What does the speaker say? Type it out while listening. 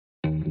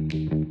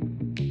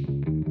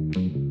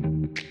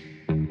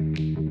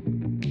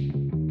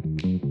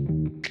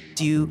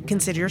Do you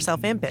consider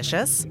yourself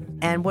ambitious?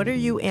 And what are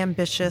you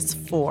ambitious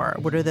for?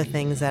 What are the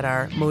things that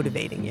are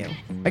motivating you?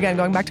 Again,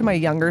 going back to my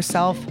younger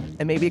self,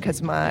 and maybe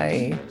because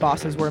my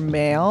bosses were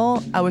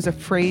male, I was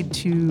afraid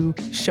to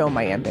show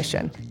my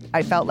ambition.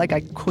 I felt like I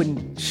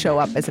couldn't show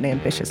up as an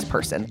ambitious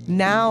person.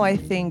 Now I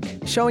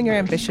think showing your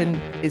ambition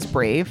is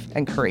brave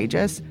and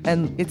courageous,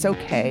 and it's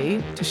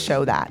okay to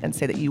show that and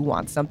say that you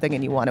want something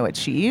and you want to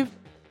achieve.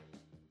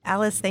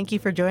 Alice, thank you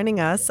for joining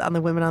us on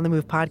the Women on the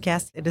Move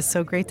podcast. It is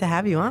so great to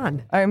have you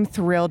on. I'm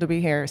thrilled to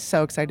be here.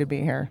 So excited to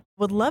be here.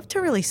 Would love to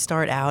really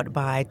start out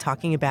by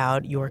talking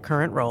about your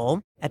current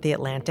role at The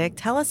Atlantic.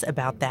 Tell us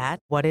about that,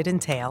 what it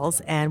entails,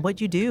 and what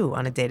you do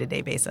on a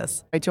day-to-day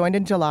basis. I joined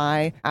in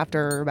July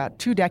after about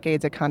 2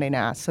 decades at Condé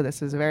Nast. So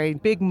this is a very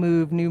big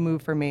move, new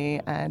move for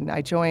me. And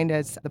I joined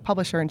as the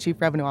publisher and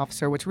chief revenue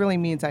officer, which really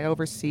means I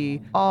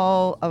oversee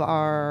all of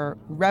our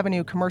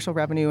revenue, commercial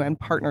revenue, and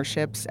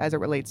partnerships as it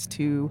relates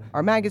to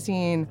our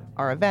magazine,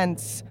 our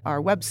events, our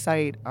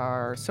website,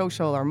 our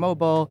social, our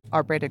mobile,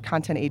 our branded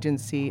content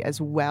agency, as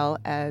well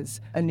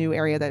as a new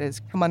area that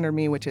has come under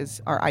me, which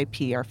is our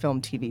IP, our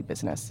film TV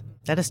business.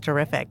 That is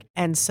terrific.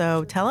 And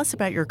so tell us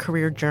about your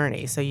career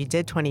journey. So you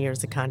did 20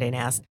 years at Condé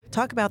Nast.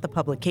 Talk about the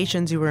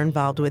publications you were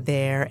involved with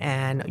there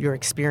and your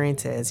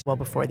experiences well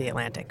before The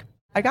Atlantic.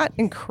 I got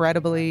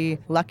incredibly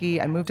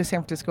lucky. I moved to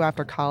San Francisco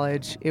after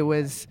college. It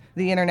was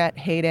the internet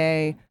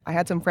heyday. I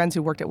had some friends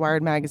who worked at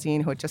Wired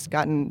magazine who had just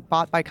gotten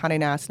bought by Condé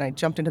Nast, and I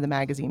jumped into the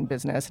magazine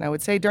business. And I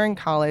would say during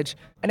college,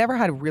 I never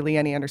had really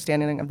any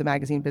understanding of the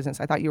magazine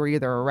business. I thought you were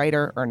either a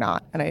writer or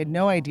not. And I had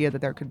no idea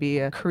that there could be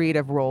a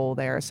creative role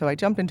there. So I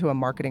jumped into a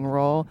marketing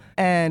role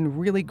and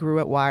really grew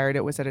at Wired.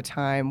 It was at a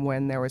time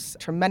when there was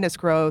tremendous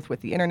growth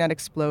with the internet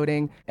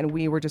exploding, and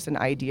we were just an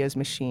ideas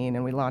machine,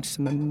 and we launched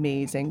some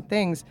amazing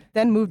things.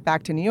 Then moved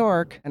back to New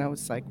York, and I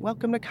was like,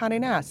 welcome to Condé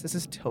Nast. This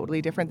is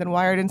totally different than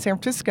Wired in San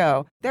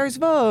Francisco. There's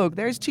Vogue,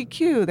 there's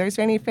GQ, there's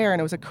Vanity Fair, and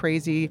it was a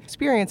crazy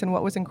experience. And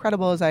what was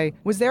incredible is I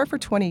was there for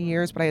 20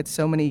 years, but I had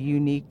so many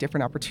unique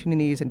different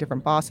opportunities and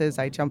different bosses.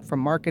 I jumped from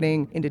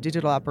marketing into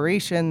digital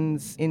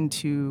operations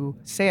into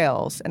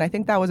sales. And I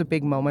think that was a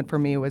big moment for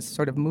me, was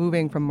sort of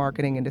moving from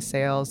marketing into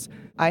sales.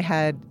 I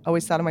had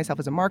always thought of myself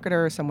as a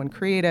marketer, someone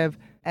creative.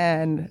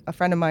 And a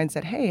friend of mine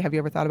said, hey, have you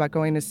ever thought about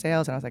going to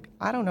sales? And I was like,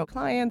 I don't know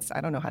clients.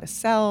 I don't know how to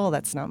sell.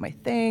 That's not my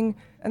thing.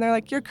 And they're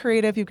like, you're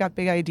creative. You've got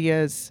big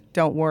ideas.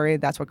 Don't worry.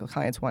 That's what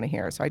clients want to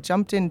hear. So I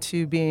jumped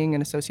into being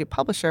an associate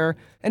publisher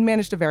and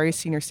managed a very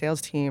senior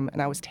sales team.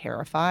 And I was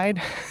terrified.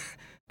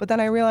 But then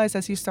I realized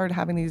as you started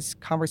having these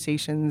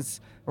conversations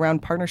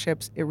around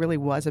partnerships, it really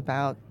was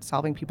about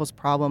solving people's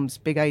problems,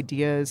 big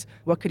ideas.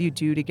 What could you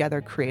do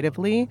together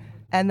creatively?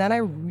 And then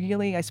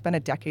I spent a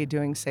decade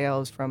doing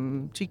sales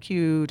from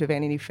GQ to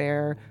Vanity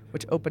Fair,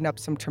 which opened up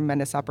some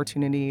tremendous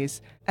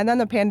opportunities. And then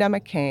the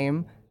pandemic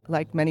came.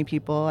 Like many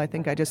people, I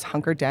think I just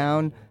hunkered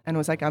down and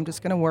was like, I'm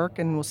just going to work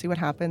and we'll see what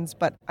happens.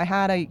 But I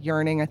had a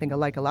yearning, I think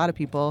like a lot of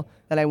people,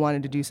 that I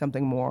wanted to do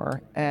something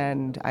more.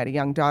 And I had a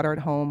young daughter at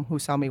home who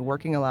saw me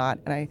working a lot.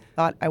 And I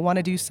thought, I want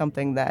to do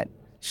something that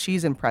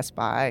she's impressed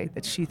by,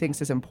 that she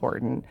thinks is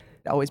important.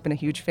 I've always been a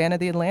huge fan of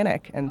The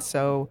Atlantic. And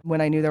so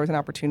when I knew there was an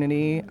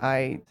opportunity,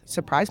 I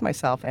surprised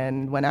myself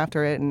and went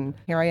after it. And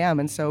here I am.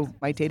 And so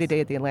my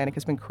day-to-day at The Atlantic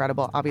has been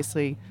incredible.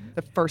 Obviously,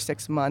 the first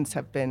 6 months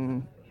have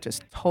been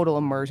just total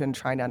immersion,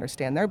 trying to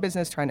understand their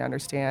business, trying to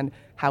understand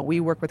how we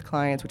work with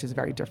clients, which is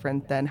very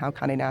different than how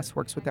Condé Nast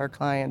works with their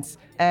clients.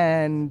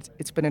 And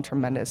it's been a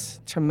tremendous,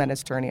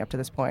 tremendous journey up to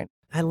this point.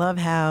 I love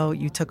how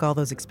you took all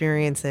those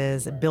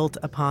experiences, built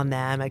upon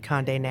them at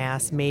Condé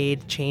Nast,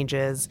 made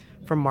changes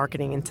from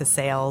marketing into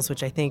sales,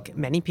 which I think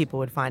many people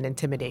would find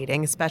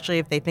intimidating, especially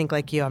if they think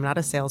like you, I'm not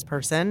a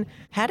salesperson.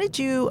 How did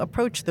you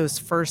approach those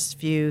first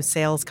few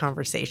sales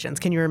conversations?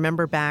 Can you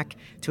remember back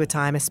to a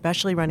time,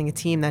 especially running a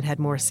team that had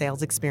more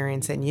sales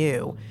experience than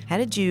you? How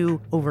did you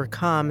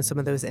overcome some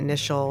of those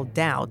initial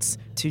doubts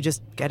to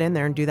just get in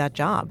there and do that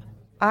job?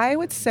 I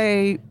would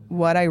say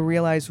what I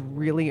realized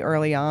really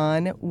early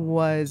on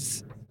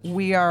was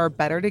we are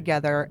better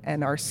together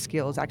and our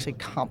skills actually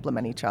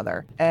complement each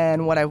other.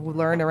 And what I've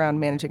learned around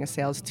managing a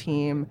sales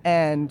team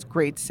and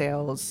great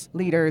sales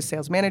leaders,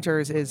 sales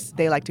managers, is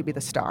they like to be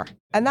the star.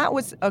 And that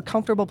was a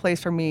comfortable place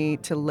for me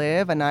to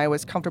live. And I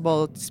was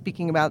comfortable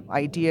speaking about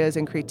ideas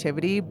and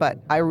creativity, but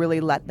I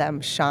really let them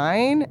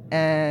shine.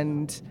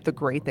 And the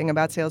great thing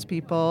about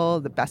salespeople,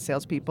 the best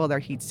salespeople, they're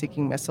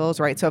heat-seeking missiles,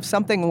 right? So if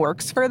something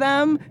works for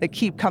them, they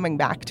keep coming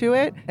back to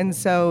it. And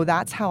so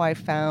that's how I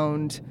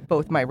found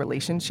both my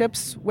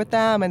relationships with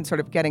them and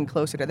sort of getting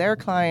closer to their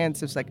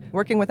clients. It's like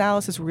working with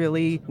Alice is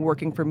really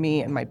working for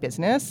me and my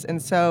business.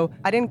 And so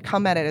I didn't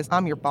come at it as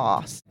I'm your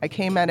boss. I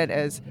came at it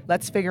as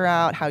let's figure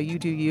out how you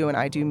do you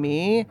and I do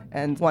me,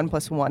 and 1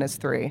 + 1 is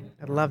 3.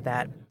 I love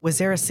that. Was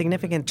there a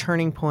significant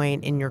turning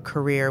point in your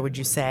career, would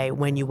you say,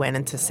 when you went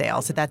into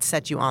sales? Did that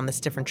set you on this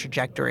different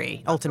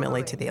trajectory,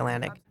 ultimately to The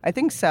Atlantic? I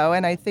think so.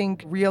 And I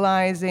think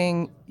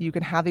realizing you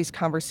can have these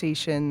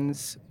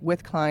conversations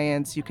with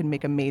clients, you can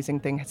make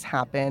amazing things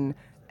happen.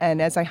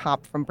 And as I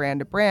hopped from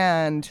brand to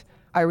brand,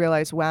 I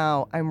realized,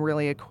 wow, I'm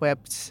really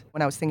equipped.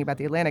 When I was thinking about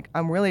the Atlantic,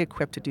 I'm really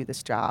equipped to do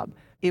this job.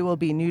 It will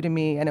be new to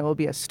me and it will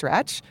be a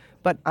stretch,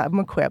 but I'm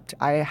equipped.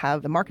 I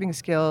have the marketing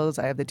skills,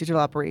 I have the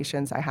digital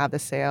operations, I have the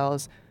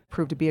sales,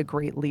 proved to be a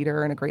great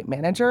leader and a great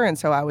manager. And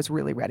so I was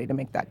really ready to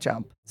make that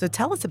jump. So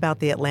tell us about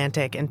the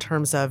Atlantic in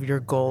terms of your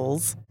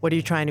goals. What are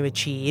you trying to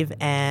achieve?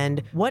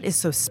 And what is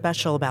so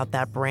special about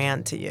that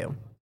brand to you?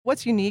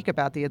 What's unique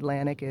about the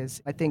Atlantic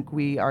is I think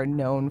we are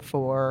known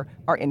for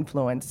our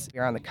influence.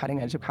 We're on the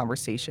cutting edge of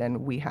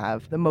conversation. We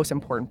have the most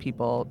important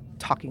people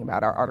talking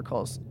about our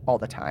articles all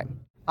the time.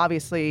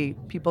 Obviously,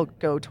 people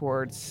go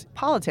towards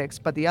politics,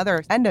 but the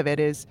other end of it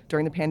is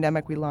during the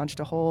pandemic, we launched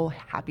a whole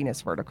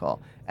happiness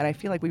vertical. And I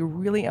feel like we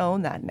really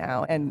own that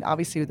now. And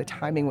obviously, the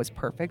timing was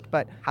perfect,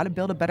 but how to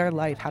build a better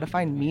life, how to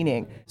find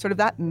meaning, sort of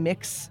that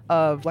mix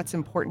of what's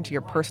important to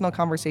your personal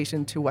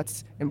conversation to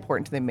what's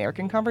important to the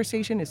American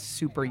conversation is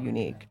super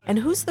unique. And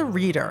who's the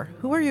reader?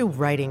 Who are you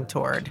writing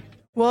toward?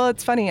 Well,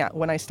 it's funny.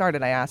 When I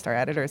started, I asked our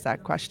editors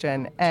that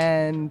question.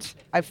 And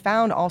I've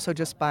found also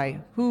just by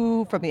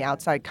who from the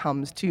outside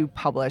comes to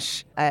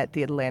publish at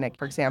The Atlantic.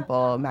 For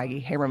example,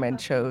 Maggie Haberman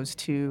chose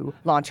to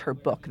launch her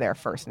book there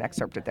first and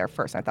excerpt it there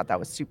first. And I thought that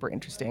was super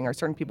interesting. Or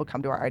certain people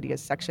come to our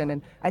ideas section.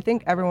 And I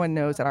think everyone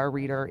knows that our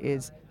reader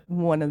is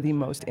one of the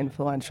most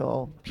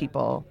influential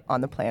people on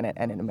the planet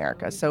and in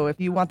America. So if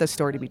you want the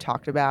story to be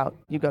talked about,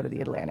 you go to The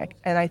Atlantic.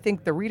 And I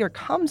think the reader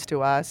comes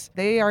to us,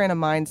 they are in a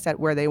mindset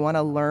where they want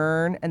to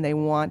learn and they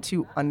want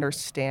to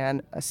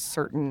understand a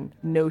certain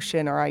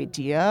notion or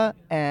idea,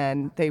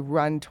 and they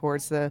run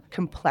towards the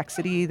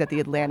complexity that The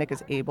Atlantic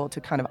is able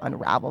to kind of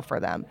unravel for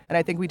them. And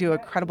I think we do a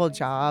credible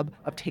job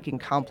of taking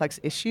complex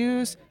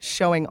issues,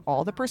 showing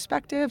all the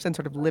perspectives, and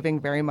sort of living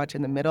very much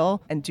in the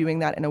middle, and doing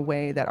that in a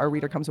way that our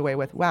reader comes away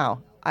with,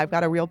 wow, I've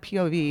got a real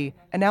POV,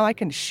 and now I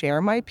can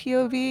share my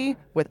POV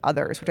with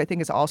others, which I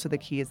think is also the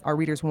key. Is our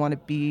readers want to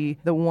be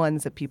the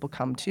ones that people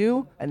come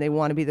to, and they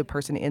want to be the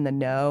person in the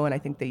know, and I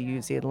think they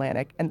use The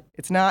Atlantic. And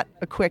it's not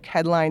a quick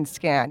headline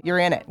scan. You're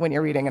in it when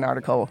you're reading an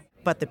article.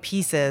 But the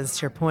pieces,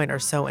 to your point, are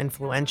so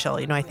influential.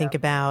 I think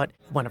about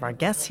one of our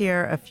guests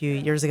here a few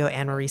years ago,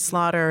 Anne-Marie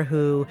Slaughter,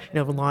 who,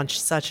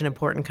 launched such an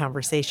important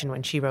conversation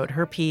when she wrote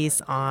her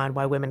piece on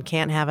why women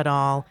can't have it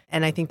all.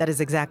 And I think that is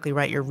exactly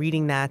right. You're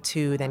reading that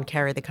to then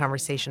carry the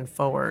conversation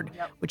forward,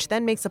 which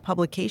then makes a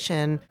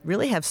publication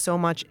really have so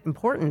much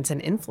importance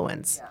and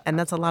influence. And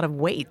that's a lot of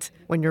weight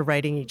when you're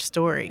writing each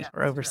story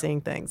or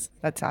overseeing things.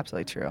 That's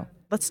absolutely true.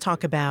 Let's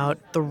talk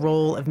about the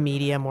role of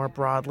media more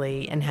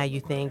broadly and how you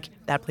think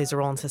that plays a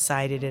role in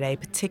society today,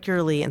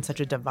 particularly in such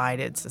a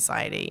divided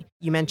society.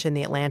 You mentioned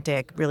The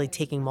Atlantic really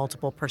taking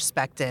multiple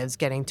perspectives,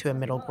 getting to a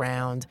middle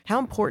ground. How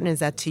important is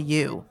that to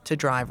you to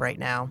drive right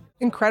now?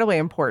 Incredibly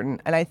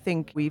important. And I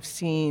think we've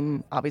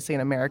seen, obviously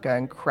in America,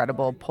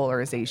 incredible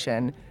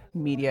polarization.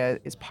 Media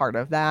is part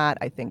of that.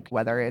 I think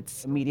whether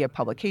it's media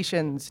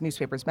publications,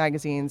 newspapers,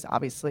 magazines,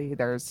 obviously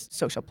there's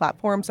social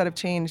platforms that have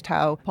changed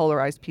how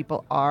polarized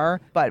people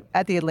are. But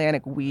at The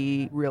Atlantic,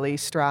 we really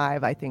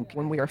strive. I think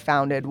when we were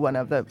founded, one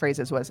of the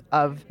phrases was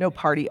of no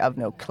party, of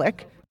no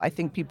clique. I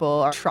think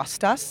people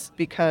trust us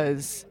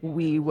because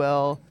we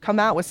will come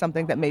out with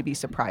something that may be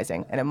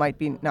surprising. And it might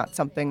be not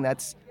something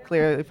that's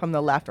clearly from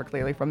the left or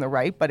clearly from the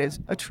right, but is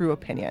a true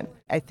opinion.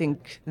 I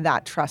think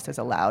that trust has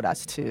allowed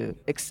us to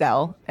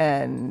excel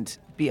and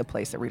be a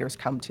place that readers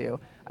come to.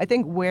 I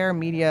think where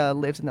media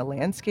lives in the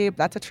landscape,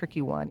 that's a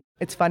tricky one.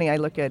 It's funny, I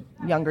look at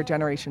younger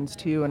generations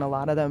too, and a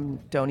lot of them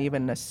don't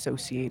even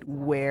associate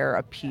where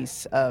a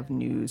piece of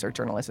news or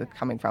journalism is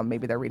coming from.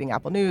 Maybe they're reading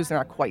Apple News, they're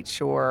not quite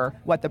sure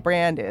what the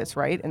brand is,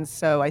 right? And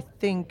so I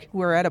think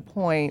we're at a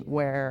point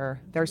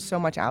where there's so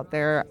much out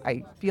there.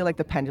 I feel like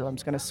the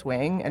pendulum's going to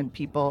swing, and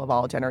people of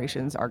all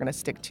generations are going to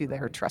stick to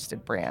their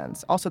trusted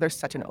brands. Also, there's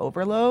such an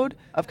overload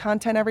of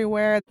content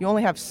everywhere. You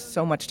only have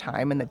so much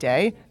time in the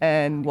day,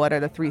 and what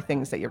are the three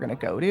things that you're going to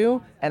go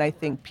to? And I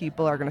think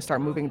people are going to start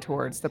moving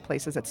towards the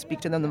places that speak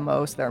to them the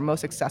most, that are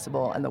most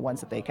accessible, and the ones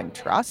that they can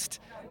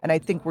trust. And I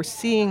think we're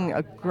seeing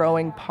a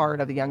growing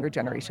part of the younger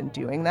generation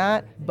doing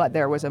that. But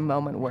there was a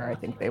moment where I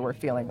think they were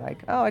feeling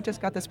like, oh, I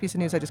just got this piece of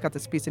news.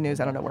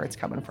 I don't know where it's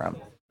coming from.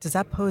 Does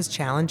that pose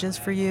challenges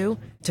for you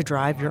to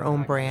drive your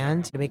own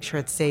brand, to make sure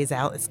it stays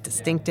out, it's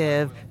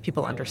distinctive,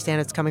 people understand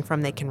it's coming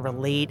from, they can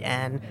relate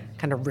and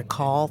kind of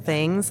recall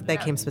things that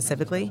came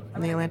specifically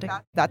from The Atlantic?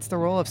 That's the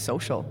role of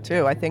social,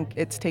 too. I think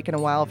it's taken a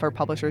while for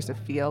publishers to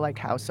feel like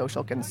how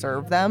social can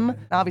serve them.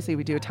 Obviously,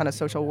 we do a ton of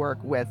social work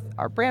with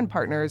our brand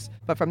partners,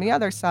 but from the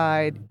other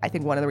side, I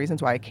think one of the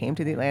reasons why I came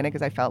to The Atlantic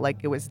is I felt like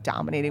it was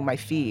dominating my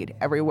feed.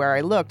 Everywhere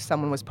I looked,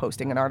 someone was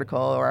posting an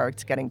article or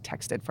it's getting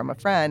texted from a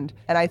friend.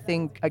 And I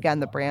think, again,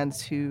 the brands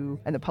and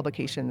the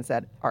publications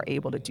that are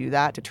able to do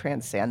that, to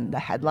transcend the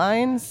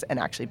headlines and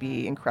actually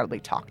be incredibly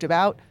talked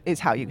about, is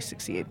how you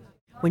succeed.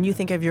 When you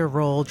think of your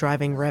role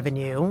driving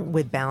revenue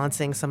with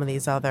balancing some of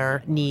these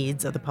other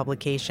needs of the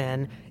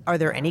publication, are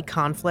there any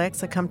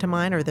conflicts that come to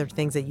mind? Are there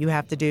things that you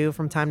have to do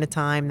from time to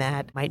time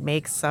that might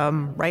make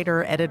some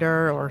writer,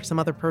 editor, or some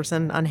other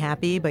person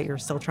unhappy, but you're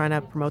still trying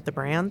to promote the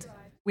brand?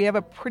 We have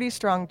a pretty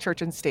strong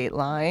church and state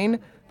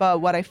line,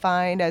 but what I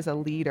find as a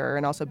leader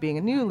and also being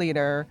a new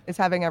leader is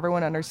having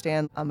everyone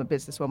understand I'm a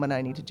businesswoman,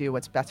 I need to do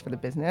what's best for the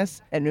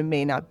business, and it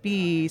may not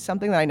be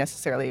something that I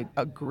necessarily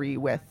agree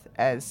with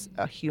as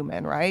a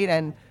human, right?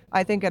 And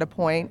I think at a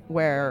point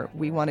where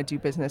we want to do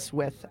business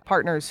with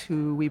partners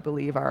who we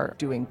believe are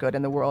doing good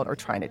in the world or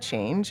trying to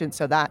change. And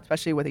so that,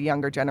 especially with a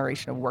younger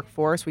generation of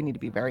workforce, we need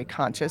to be very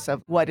conscious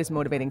of what is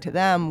motivating to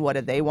them, what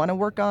do they want to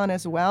work on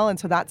as well. And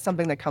so that's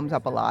something that comes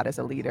up a lot as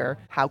a leader.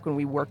 How can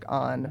we work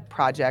on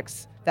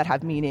projects that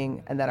have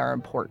meaning and that are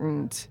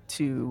important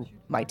to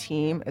my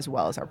team as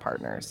well as our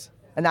partners?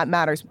 And that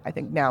matters, I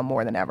think, now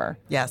more than ever.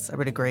 Yes, I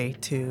would agree.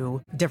 To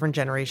different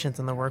generations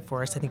in the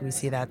workforce, I think we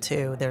see that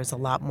too. There's a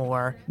lot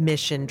more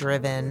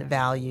mission-driven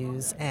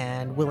values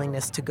and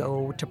willingness to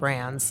go to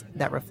brands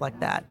that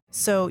reflect that.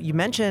 So you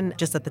mentioned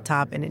just at the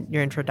top in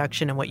your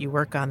introduction and what you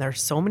work on,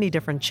 there's so many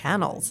different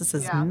channels. This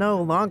is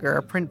no longer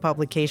a print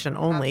publication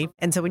only.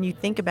 And so when you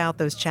think about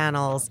those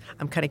channels,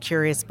 I'm kind of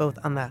curious both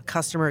on the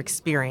customer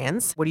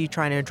experience. What are you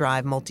trying to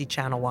drive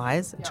multi-channel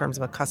wise in terms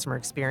of a customer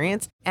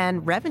experience?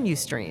 And revenue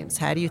streams.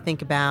 How do you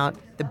think about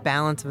the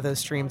balance of those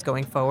streams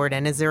going forward?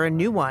 And is there a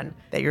new one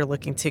that you're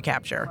looking to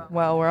capture?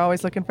 Well, we're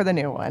always looking for the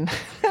new one.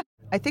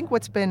 I think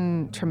what's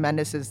been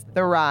tremendous is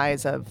the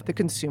rise of the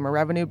consumer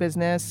revenue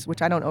business,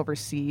 which I don't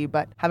oversee,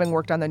 but having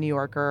worked on The New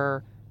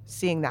Yorker,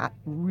 seeing that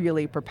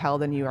really propel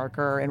The New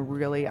Yorker and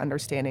really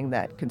understanding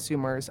that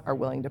consumers are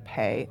willing to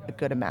pay a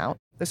good amount.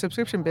 The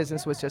subscription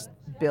business was just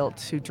built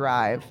to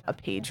drive a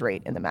page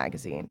rate in the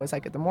magazine. It was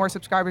like the more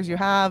subscribers you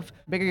have,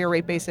 bigger your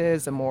rate base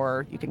is, the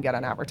more you can get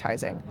on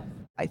advertising.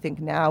 I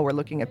think now we're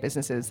looking at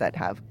businesses that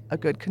have a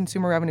good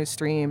consumer revenue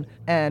stream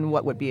and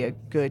what would be a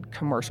good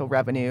commercial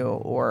revenue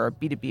or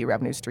B2B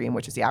revenue stream,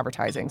 which is the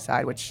advertising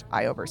side, which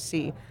I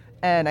oversee.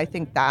 And I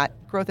think that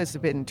growth has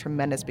been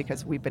tremendous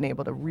because we've been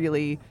able to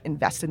really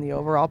invest in the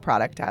overall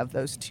product to have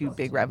those two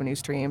big revenue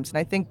streams. And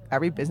I think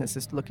every business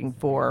is looking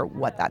for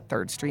what that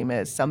third stream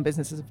is. Some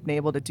businesses have been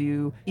able to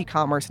do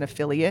e-commerce and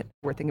affiliate.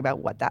 We're thinking about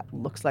what that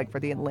looks like for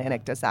the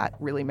Atlantic. Does that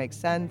really make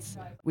sense?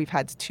 We've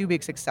had two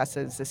big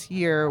successes this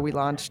year. We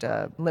launched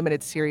a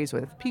limited series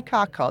with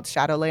Peacock called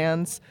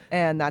Shadowlands,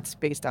 and that's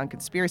based on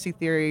conspiracy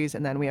theories.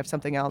 And then we have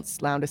something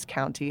else, Lowndes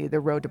County, The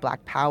Road to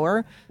Black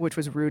Power, which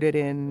was rooted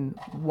in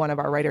one of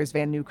our writers,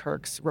 Van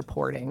Newkirk's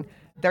reporting.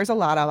 There's a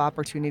lot of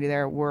opportunity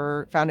there.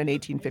 We're founded in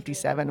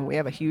 1857. We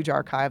have a huge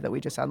archive that we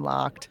just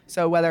unlocked.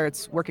 So whether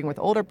it's working with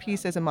older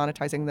pieces and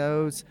monetizing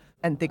those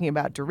and thinking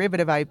about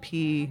derivative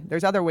IP,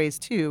 there's other ways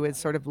too. It's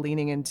sort of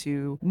leaning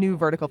into new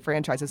vertical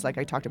franchises like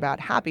I talked about,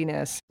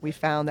 happiness. We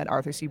found that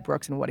Arthur C.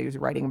 Brooks and what he was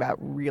writing about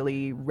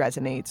really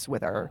resonates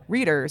with our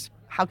readers.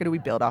 How could we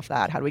build off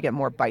that? How do we get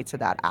more bites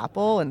of that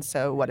apple? And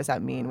so what does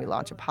that mean? We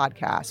launch a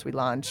podcast. We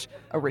launch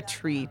a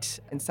retreat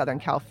in Southern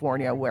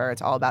California where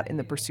it's all about in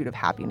the pursuit of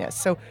happiness.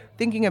 So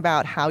thinking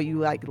about how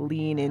you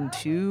lean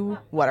into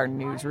what our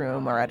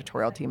newsroom, our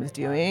editorial team is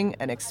doing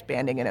and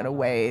expanding it in a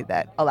way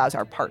that allows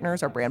our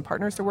partners, our brand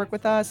partners to work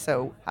with us.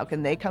 So how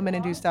can they come in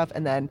and do stuff?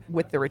 And then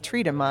with the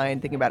retreat in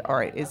mind, thinking about, all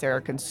right, is there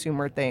a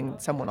consumer thing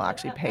someone will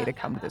actually pay to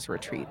come to this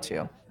retreat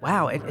too?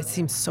 Wow, it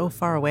seems so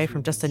far away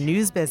from just a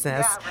news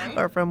business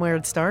or from where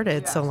it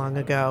started so long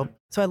ago.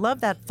 So I love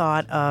that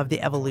thought of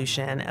the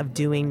evolution of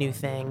doing new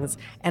things.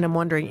 And I'm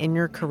wondering, in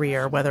your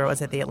career, whether it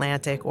was at The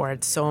Atlantic or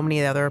at so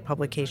many other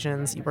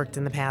publications you worked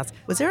in the past,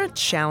 was there a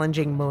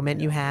challenging moment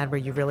you had where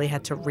you really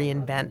had to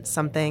reinvent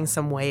something,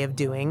 some way of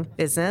doing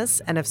business?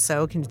 And if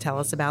so, can you tell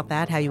us about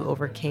that, how you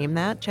overcame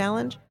that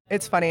challenge?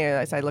 It's funny,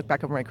 as I look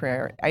back over my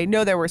career, I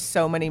know there were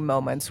so many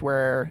moments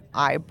where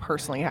I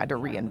personally had to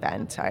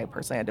reinvent. I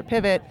personally had to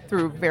pivot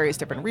through various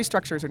different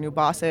restructures or new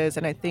bosses.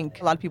 And I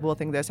think a lot of people will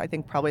think this. I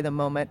think probably the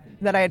moment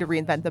that I had to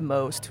reinvent the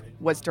most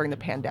was during the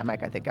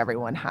pandemic. I think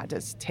everyone had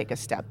to take a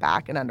step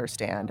back and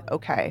understand,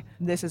 okay,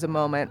 this is a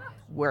moment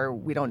where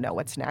we don't know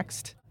what's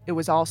next. It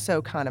was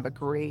also kind of a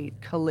great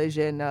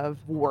collision of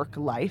work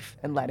life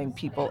and letting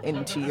people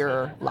into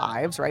your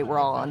lives, right? We're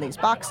all on these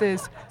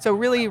boxes. So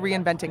really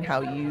reinventing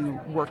how you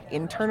work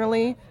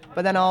internally,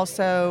 but then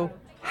also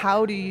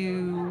how do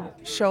you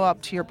show up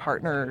to your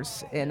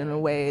partners in a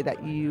way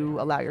that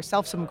you allow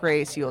yourself some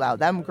grace, you allow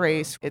them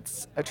grace?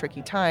 It's a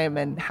tricky time.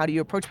 And how do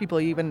you approach people?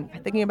 Even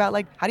thinking about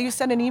how do you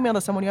send an email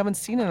to someone you haven't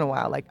seen in a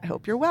while? I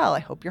hope you're well. I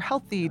hope you're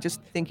healthy. Just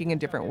thinking in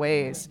different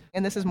ways.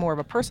 And this is more of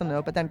a personal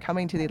note, but then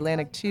coming to the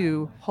Atlantic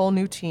too, whole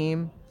new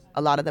team.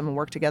 A lot of them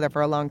work together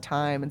for a long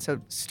time. And so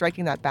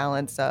striking that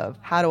balance of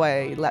how do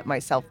I let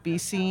myself be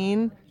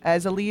seen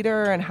as a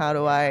leader and how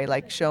do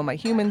I show my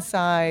human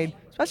side,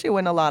 especially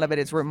when a lot of it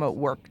is remote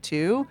work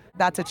too.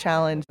 That's a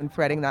challenge in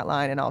threading that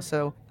line. And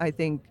also, I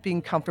think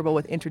being comfortable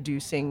with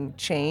introducing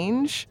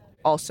change,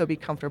 also be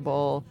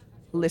comfortable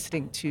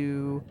listening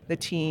to the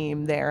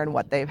team there and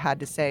what they've had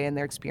to say and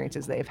their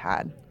experiences they've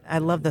had. I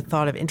love the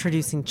thought of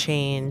introducing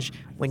change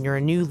when you're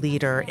a new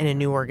leader in a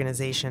new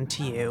organization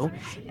to you.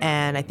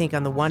 And I think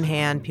on the one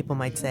hand, people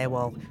might say,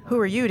 well, who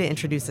are you to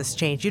introduce this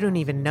change? You don't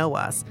even know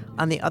us.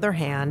 On the other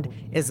hand,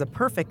 is a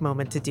perfect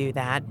moment to do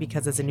that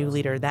because as a new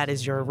leader, that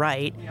is your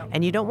right.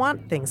 And you don't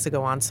want things to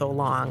go on so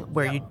long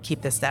where you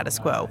keep the status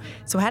quo.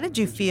 So how did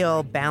you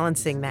feel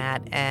balancing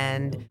that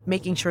and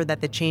making sure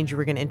that the change you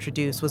were going to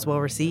introduce was well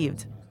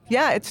received?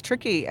 Yeah, it's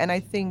tricky. And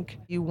I think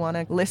you want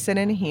to listen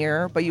and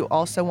hear, but you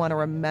also want to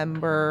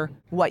remember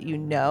what you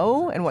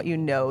know and what you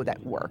know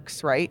that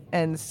works, right?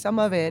 And some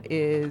of it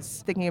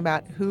is thinking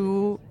about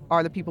who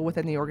are the people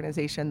within the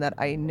organization that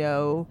I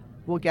know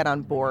will get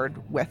on board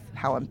with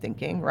how I'm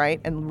thinking, right?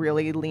 And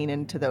really lean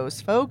into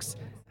those folks,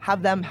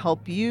 have them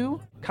help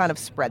you kind of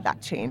spread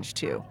that change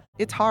too.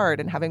 It's hard,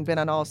 and having been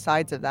on all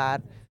sides of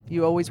that,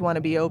 you always want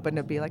to be open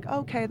to be like,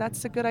 okay,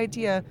 that's a good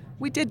idea.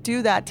 We did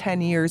do that 10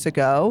 years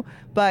ago,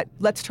 but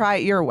let's try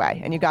it your way.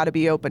 And you got to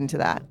be open to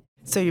that.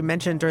 So you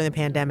mentioned during the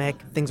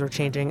pandemic, things were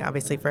changing,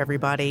 obviously, for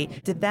everybody.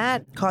 Did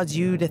that cause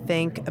you to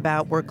think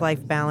about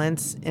work-life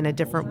balance in a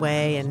different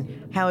way?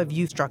 And how have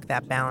you struck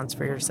that balance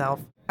for yourself?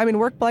 I mean,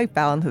 work-life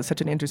balance is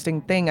such an interesting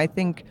thing. I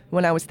think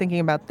when I was thinking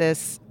about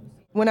this,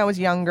 when I was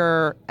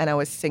younger and I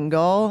was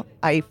single,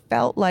 I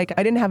felt like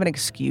I didn't have an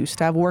excuse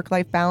to have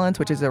work-life balance,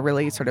 which is a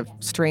really sort of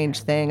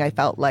strange thing. I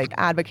felt like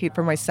advocate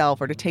for myself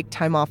or to take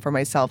time off for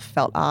myself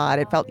felt odd.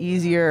 It felt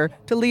easier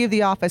to leave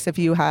the office if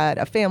you had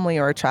a family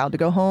or a child to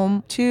go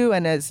home to.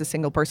 And as a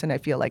single person, I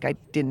feel like I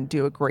didn't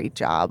do a great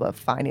job of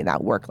finding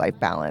that work-life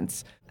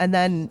balance. And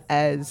then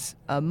as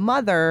a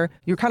mother,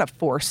 you're kind of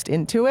forced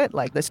into it,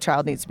 like this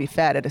child needs to be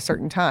fed at a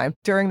certain time.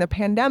 During the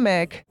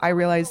pandemic, I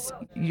realized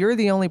you're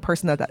the only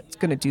person that's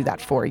going to do that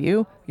for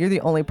you. You're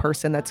the only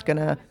person that's going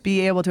to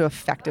be able to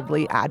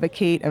effectively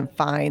advocate and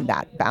find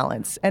that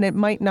balance. And it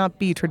might not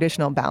be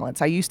traditional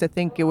balance. I used to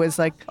think it was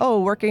like,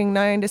 oh, working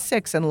 9 to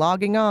 6 and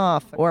logging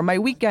off, or my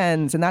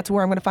weekends, and that's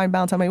where I'm going to find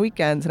balance on my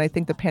weekends. And I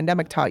think the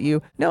pandemic taught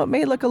you, no, it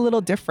may look a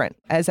little different.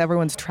 As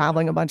everyone's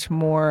traveling a bunch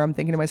more, I'm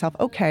thinking to myself,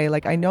 okay,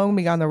 like I know I'm going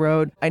to be on the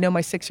road. I know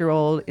my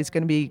 6-year-old is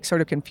going to be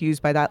sort of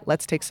confused by that.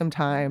 Let's take some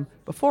time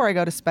before I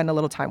go to spend a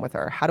little time with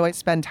her. How do I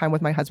spend time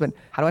with my husband?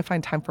 How do I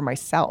find time for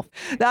myself?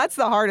 That's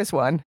the hardest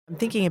one. I'm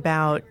thinking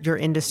about your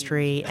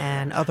industry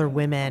and other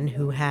women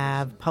who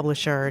have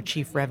publisher,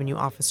 chief revenue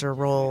officer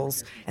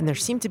roles, and there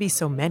seem to be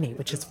so many,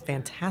 which is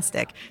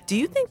fantastic. Do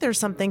you think there's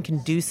something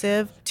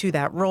conducive to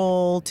that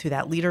role, to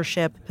that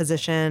leadership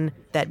position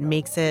that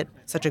makes it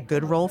such a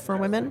good role for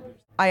women?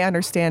 I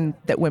understand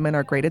that women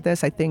are great at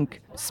this. I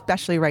think,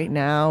 especially right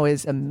now,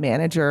 as a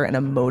manager and a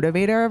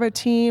motivator of a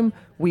team,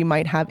 we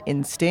might have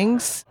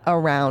instincts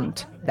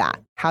around that.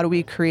 How do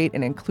we create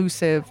an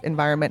inclusive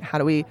environment? How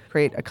do we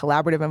create a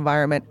collaborative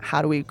environment?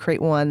 How do we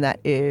create one that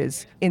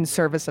is in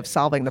service of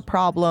solving the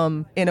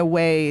problem in a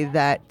way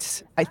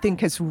that I think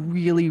has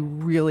really,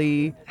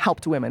 really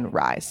helped women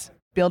rise?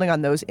 Building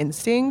on those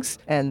instincts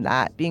and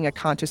that being a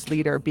conscious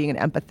leader, being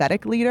an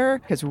empathetic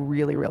leader has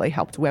really, really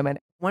helped women.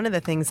 One of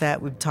the things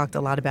that we've talked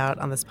a lot about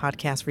on this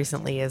podcast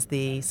recently is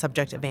the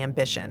subject of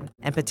ambition,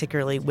 and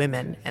particularly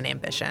women and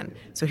ambition.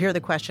 So here are the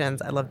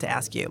questions I'd love to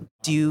ask you.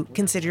 Do you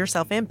consider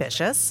yourself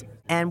ambitious?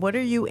 And what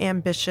are you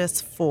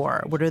ambitious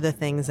for? What are the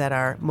things that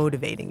are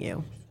motivating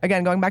you?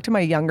 Again, going back to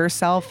my younger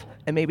self,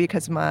 and maybe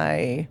because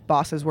my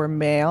bosses were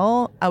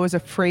male, I was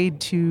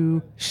afraid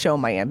to show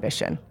my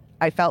ambition.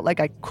 I felt like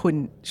I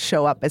couldn't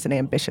show up as an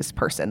ambitious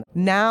person.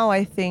 Now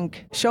I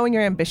think showing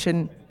your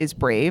ambition is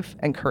brave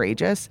and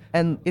courageous,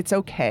 and it's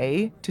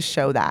okay to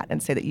show that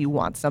and say that you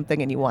want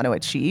something and you want to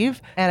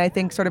achieve. And I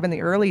think sort of in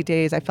the early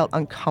days, I felt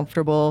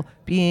uncomfortable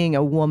being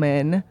a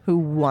woman who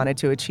wanted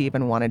to achieve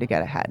and wanted to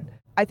get ahead.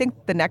 I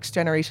think the next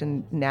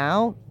generation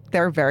now,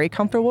 they're very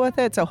comfortable with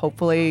it. So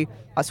hopefully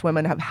us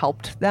women have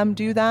helped them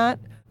do that.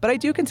 But I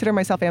do consider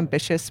myself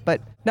ambitious,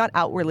 but not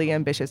outwardly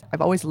ambitious.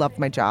 I've always loved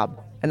my job,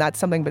 and that's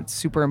something that's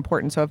super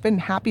important. So I've been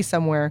happy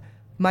somewhere.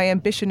 My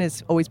ambition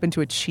has always been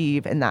to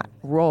achieve in that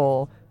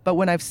role. But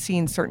when I've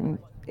seen certain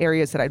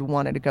areas that I'd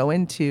wanted to go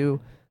into,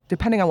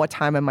 depending on what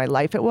time in my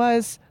life it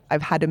was,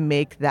 I've had to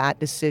make that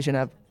decision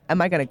of,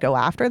 am I going to go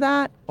after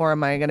that or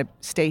am I going to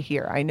stay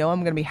here? I know I'm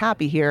going to be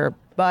happy here,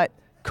 but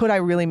could I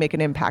really make an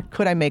impact?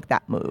 Could I make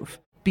that move?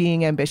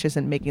 Being ambitious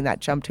and making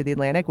that jump to the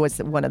Atlantic was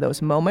one of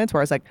those moments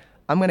where I was like,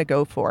 I'm going to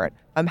go for it.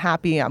 I'm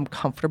happy. I'm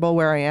comfortable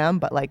where I am,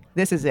 but like,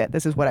 this is it.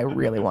 This is what I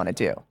really want to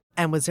do.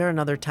 And was there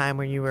another time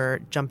where you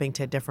were jumping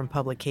to a different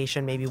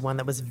publication, maybe one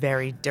that was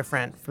very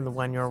different from the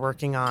one you were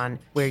working on,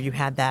 where you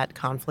had that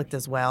conflict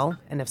as well?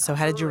 And if so,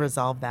 how did you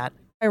resolve that?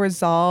 I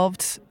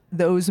resolved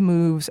those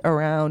moves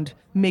around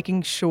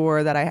making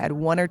sure that I had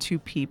one or two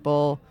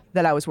people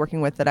that I was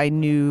working with that I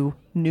knew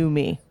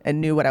me and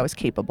knew what I was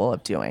capable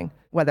of doing,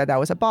 whether that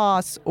was a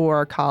boss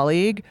or a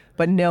colleague,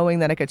 but knowing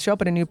that I could show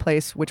up at a new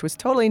place, which was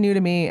totally new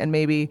to me and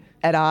maybe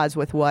at odds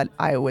with what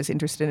I was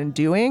interested in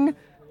doing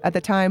at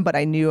the time, but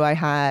I knew I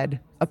had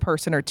a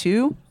person or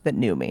two that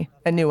knew me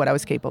and knew what I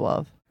was capable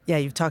of. Yeah,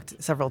 you've talked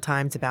several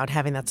times about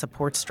having that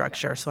support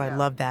structure. So I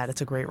love that.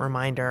 It's a great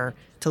reminder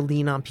to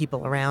lean on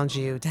people around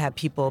you, to have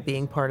people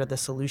being part of the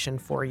solution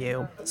for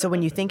you. So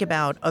when you think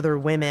about other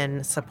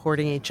women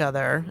supporting each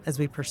other as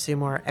we pursue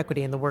more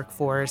equity in the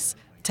workforce,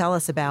 tell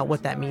us about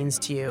what that means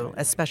to you,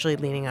 especially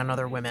leaning on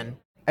other women.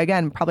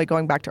 Again, probably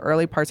going back to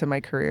early parts of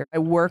my career. I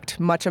worked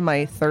much of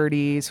my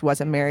 30s,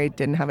 wasn't married,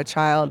 didn't have a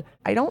child.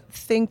 I don't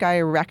think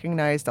I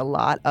recognized a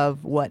lot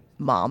of what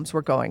moms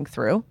were going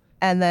through.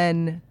 And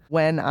then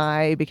when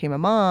I became a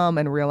mom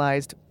and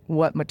realized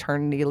what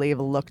maternity leave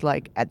looked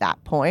like at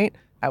that point,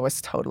 I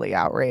was totally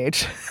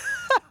outraged.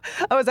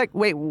 I was like,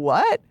 wait,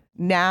 what?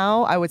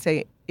 Now, I would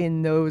say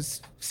in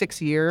those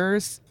 6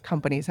 years,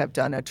 companies have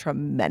done a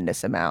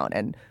tremendous amount.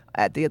 And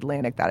at The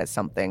Atlantic, that is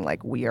something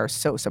like we are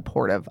so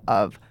supportive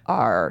of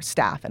our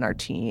staff and our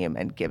team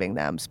and giving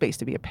them space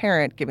to be a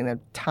parent, giving them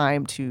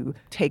time to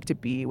take to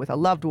be with a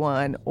loved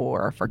one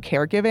or for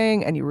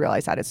caregiving. And you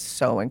realize that is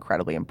so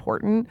incredibly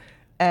important.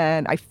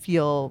 And I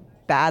feel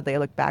badly. I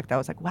look back, that I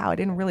was like, wow, I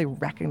didn't really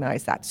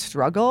recognize that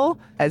struggle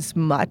as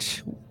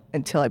much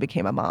until I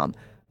became a mom.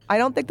 I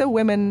don't think the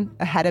women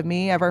ahead of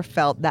me ever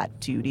felt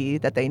that duty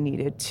that they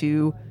needed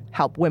to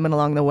help women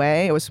along the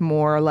way. It was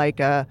more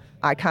like I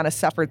kind of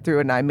suffered through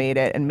it and I made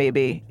it, and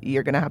maybe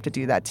you're going to have to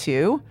do that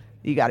too.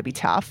 You got to be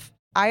tough.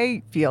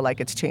 I feel like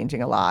it's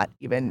changing a lot,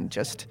 even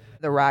just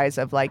the rise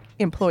of like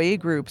employee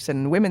groups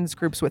and women's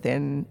groups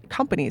within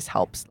companies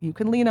helps. You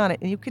can lean on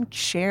it and you can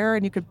share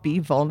and you could be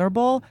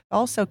vulnerable.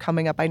 Also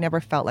coming up, I never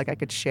felt like I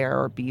could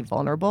share or be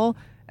vulnerable.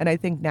 And I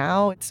think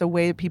now it's a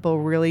way that people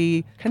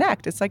really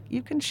connect. It's like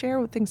you can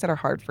share things that are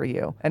hard for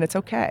you, and it's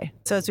okay.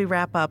 So as we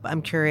wrap up,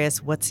 I'm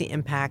curious, what's the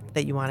impact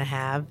that you want to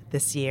have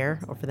this year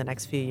or for the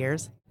next few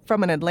years?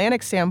 From an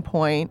Atlantic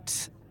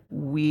standpoint,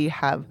 we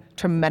have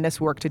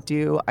tremendous work to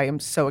do. I am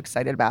so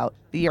excited about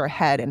the year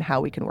ahead and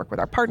how we can work with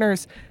our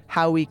partners,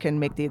 how we can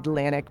make the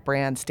Atlantic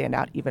brand stand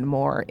out even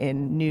more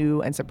in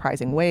new and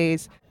surprising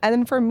ways. And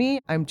then for me,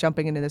 I'm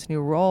jumping into this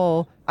new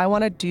role. I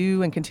want to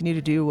do and continue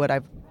to do what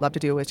I've loved to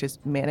do, which is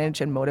manage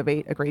and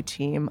motivate a great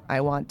team.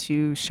 I want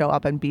to show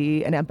up and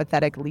be an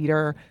empathetic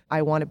leader.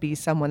 I want to be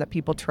someone that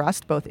people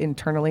trust, both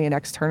internally and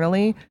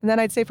externally. And then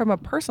I'd say from a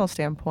personal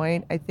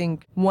standpoint, I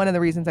think one of the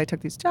reasons I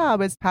took this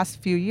job is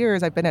past few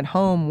years, I've been at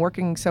home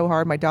working so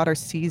hard. My daughter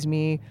sees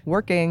me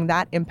working.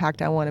 That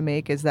impact I want to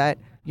make is that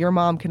your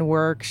mom can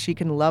work, she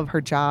can love her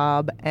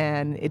job,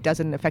 and it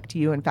doesn't affect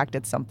you. In fact,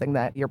 it's something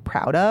that you're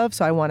proud of.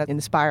 So I want to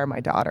inspire my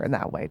daughter in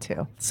that way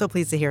too. So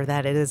pleased to hear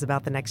that. It is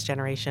about the next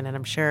generation, and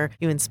I'm sure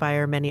you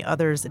inspire many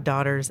others'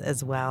 daughters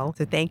as well.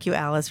 So thank you,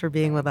 Alice, for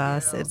being with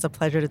us. It's a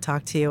pleasure to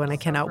talk to you, and I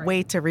cannot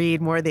wait to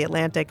read more of The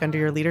Atlantic under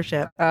your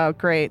leadership. Oh,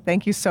 great.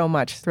 Thank you so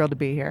much. Thrilled to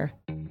be here.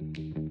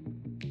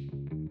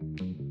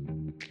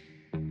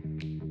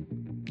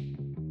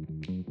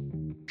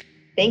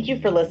 Thank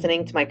you for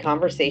listening to my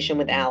conversation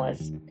with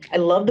Alice. I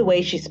love the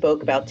way she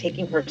spoke about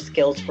taking her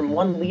skills from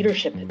one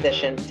leadership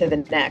position to the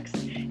next,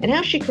 and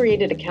how she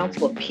created a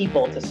council of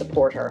people to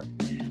support her.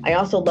 I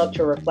also loved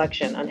her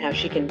reflection on how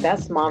she can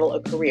best model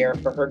a career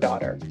for her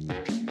daughter.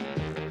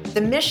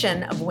 The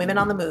mission of Women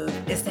on the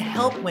Move is to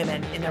help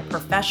women in their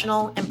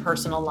professional and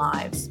personal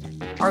lives.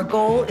 Our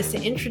goal is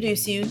to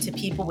introduce you to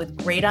people with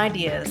great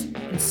ideas,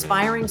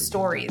 inspiring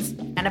stories,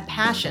 and a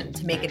passion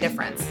to make a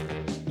difference.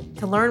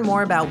 To learn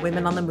more about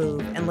Women on the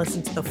Move and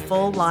listen to the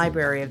full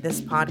library of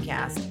this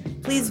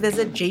podcast, please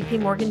visit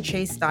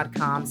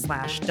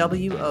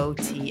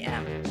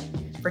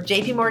jpmorganchase.com/WOTM. For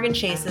JP Morgan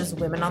Chase's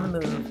Women on the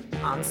Move,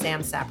 I'm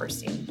Sam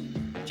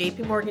Saperstein.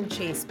 JP Morgan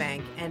Chase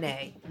Bank,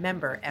 N.A.,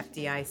 member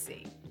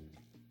FDIC.